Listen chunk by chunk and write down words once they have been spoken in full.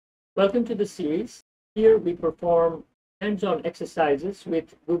Welcome to the series. Here we perform hands-on exercises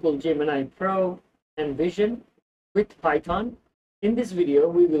with Google Gemini Pro and Vision with Python. In this video,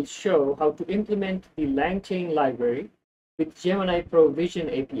 we will show how to implement the Langchain library with Gemini Pro Vision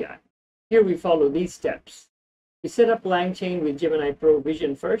API. Here we follow these steps. We set up Langchain with Gemini Pro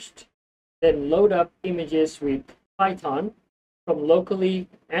Vision first, then load up images with Python from locally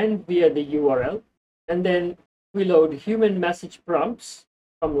and via the URL, and then we load human message prompts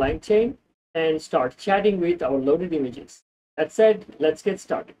from Langchain and start chatting with our loaded images. That said, let's get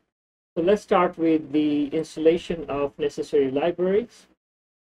started. So let's start with the installation of necessary libraries.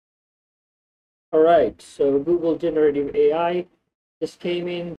 All right, so Google Generative AI just came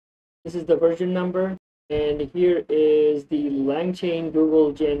in. This is the version number, and here is the Langchain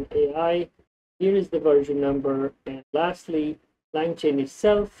Google Gen AI. Here is the version number, and lastly, Langchain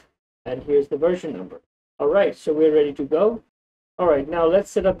itself, and here's the version number. All right, so we're ready to go. All right, now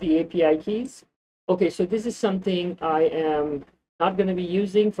let's set up the API keys. Okay, so this is something I am not going to be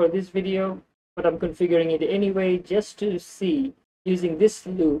using for this video, but I'm configuring it anyway just to see, using this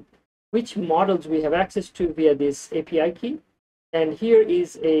loop, which models we have access to via this API key. And here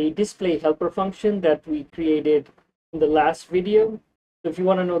is a display helper function that we created in the last video. So if you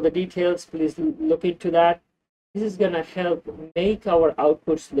want to know the details, please look into that. This is going to help make our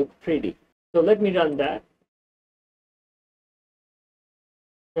outputs look pretty. So let me run that.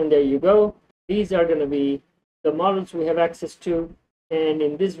 And there you go. These are going to be the models we have access to. And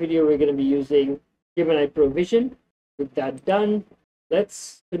in this video, we're going to be using Gemini Pro Vision. With that done,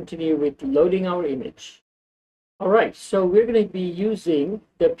 let's continue with loading our image. All right, so we're going to be using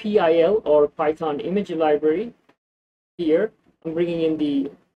the PIL or Python image library. Here, I'm bringing in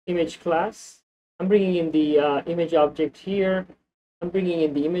the image class. I'm bringing in the image object here. I'm bringing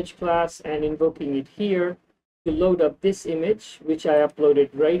in the image class and invoking it here to load up this image, which I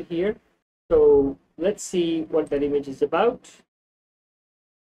uploaded right here. So let's see what that image is about.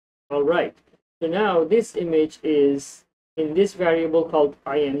 All right, so now this image is in this variable called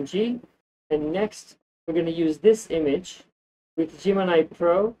img, and next we're going to use this image with Gemini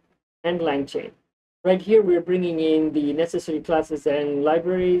Pro and Langchain. Right here, we're bringing in the necessary classes and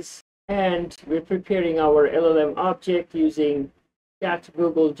libraries, and we're preparing our LLM object using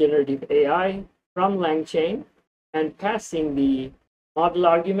Google Generative AI from Langchain and passing the model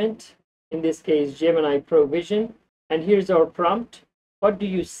argument, in this case Gemini Pro Vision. And here's our prompt. What do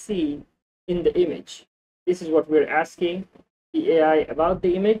you see in the image? This is what we're asking the AI about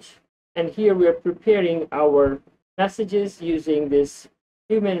the image. And here we are preparing our messages using this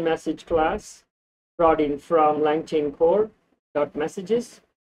human message class brought in from Langchain core.messages.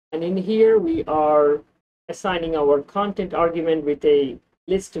 And in here we are assigning our content argument with a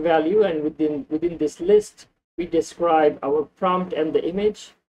list value, and within this list we describe our prompt and the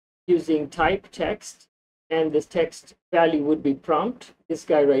image using type text, and this text value would be prompt, this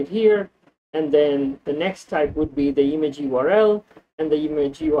guy right here, and then the next type would be the image URL, and the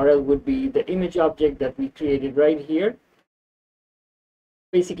image URL would be the image object that we created right here.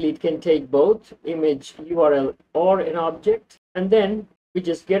 Basically, it can take both image URL or an object, and then we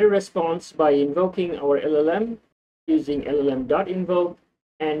just get a response by invoking our LLM using llm.invoke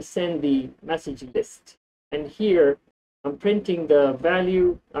and send the message list. And here I'm printing the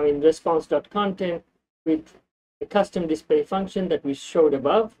value, response.content with a custom display function that we showed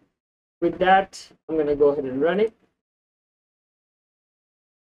above. With that, I'm going to go ahead and run it.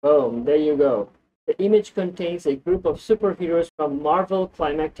 Boom, there you go. The image contains a group of superheroes from Marvel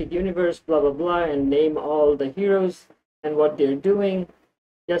Climactic Universe, blah, blah, blah, and name all the heroes and what they're doing,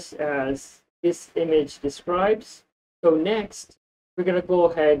 just as this image describes. So next, we're going to go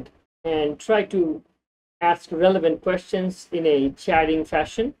ahead and try to ask relevant questions in a chatting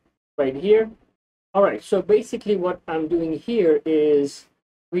fashion right here. All right, so basically what I'm doing here is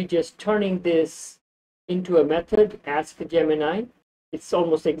we just turning this into a method, ask Gemini. It's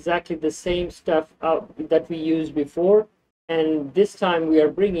almost exactly the same stuff that we used before. And this time we are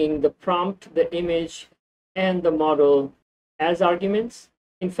bringing the prompt, the image, and the model as arguments.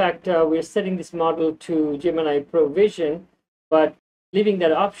 In fact, we're setting this model to Gemini Pro Vision, but leaving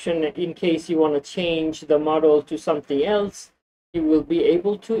that option in case you want to change the model to something else, you will be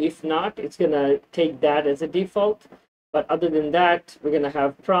able to. If not, it's going to take that as a default. But other than that, we're going to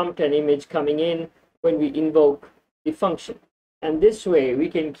have prompt and image coming in when we invoke the function. And this way, we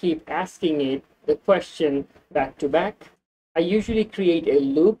can keep asking it the question back to back. I usually create a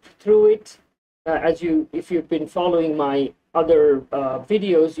loop through it. If you've been following my other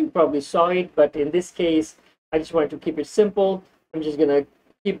videos, you probably saw it. But in this case, I just wanted to keep it simple. I'm just going to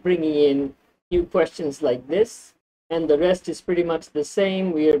keep bringing in new questions like this. and the rest is pretty much the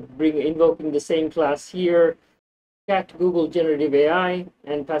same. We are invoking the same class here, cat Google generative AI,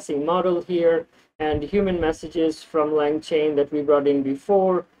 and passing model here, and human messages from Langchain that we brought in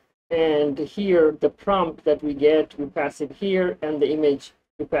before. And here, the prompt that we get, we pass it here, and the image,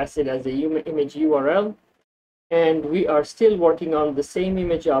 we pass it as a image URL. And we are still working on the same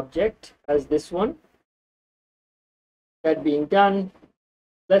image object as this one. That being done,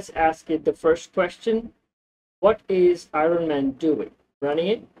 let's ask it the first question. What is Iron Man doing? Running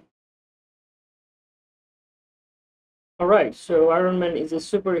it. All right, so Iron Man is a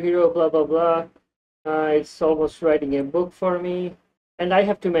superhero, blah, blah, blah. It's almost writing a book for me. And I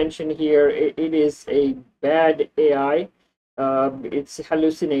have to mention here, it is a bad AI. It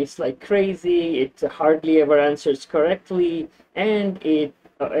hallucinates like crazy. It hardly ever answers correctly, and it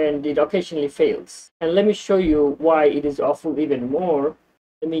occasionally fails. And let me show you why it is awful even more.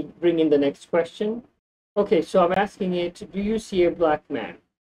 Let me bring in the next question. Okay, so I'm asking it, do you see a black man?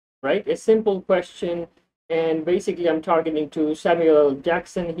 Right, a simple question, and basically I'm targeting to Samuel L.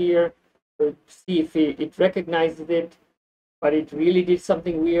 Jackson here to see if it recognizes it, but it really did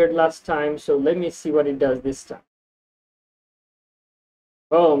something weird last time, so let me see what it does this time.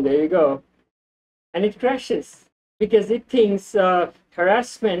 Boom, there you go. And it crashes because it thinks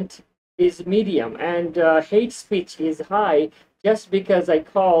harassment is medium and hate speech is high just because I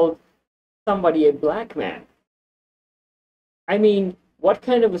called somebody a black man. I mean, what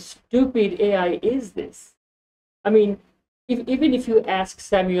kind of a stupid AI is this? I mean, even if you ask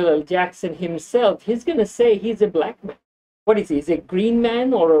Samuel L. Jackson himself, he's going to say he's a black man. What is he? Is he a green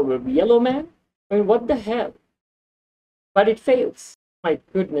man or a yellow man? I mean, what the hell? But it fails. My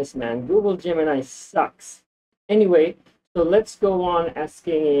goodness, man, Google Gemini sucks. Anyway, so let's go on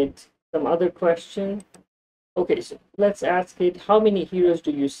asking it some other question. Okay, so let's ask it, how many heroes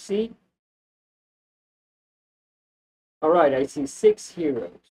do you see? All right, I see 6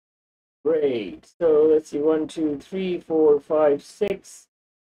 heroes. Great. So let's see, 1, 2, 3, 4, 5, 6.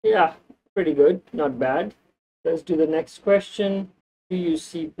 Yeah, pretty good, not bad. Let's do the next question. Do you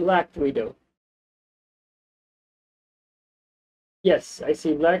see Black Widow? Yes, I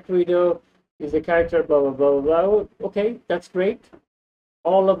see Black Widow is a character, blah, blah, blah, blah. Okay, that's great.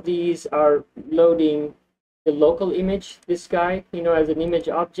 All of these are loading the local image, this guy, as an image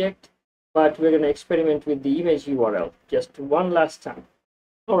object, but we're going to experiment with the image URL just one last time.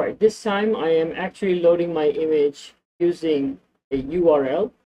 All right, this time I am actually loading my image using a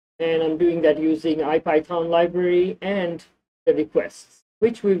URL, and I'm doing that using IPython library and the requests,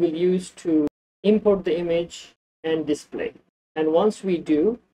 which we will use to import the image and display. And once we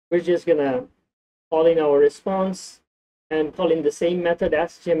do, we're just gonna call in our response and call in the same method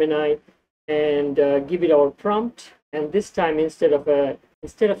as Gemini and give it our prompt. And this time, instead of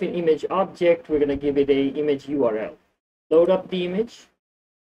an image object, we're gonna give it a image URL. Load up the image.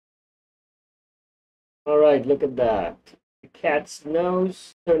 All right, look at that. The cat's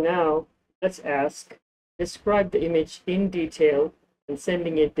nose. So now let's ask, describe the image in detail, and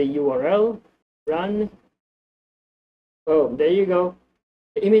sending it the URL. Run. Oh, there you go.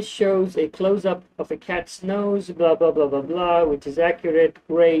 The image shows a close-up of a cat's nose, blah, blah, blah, blah, blah, which is accurate.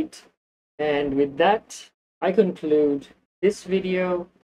 Great. And with that, I conclude this video.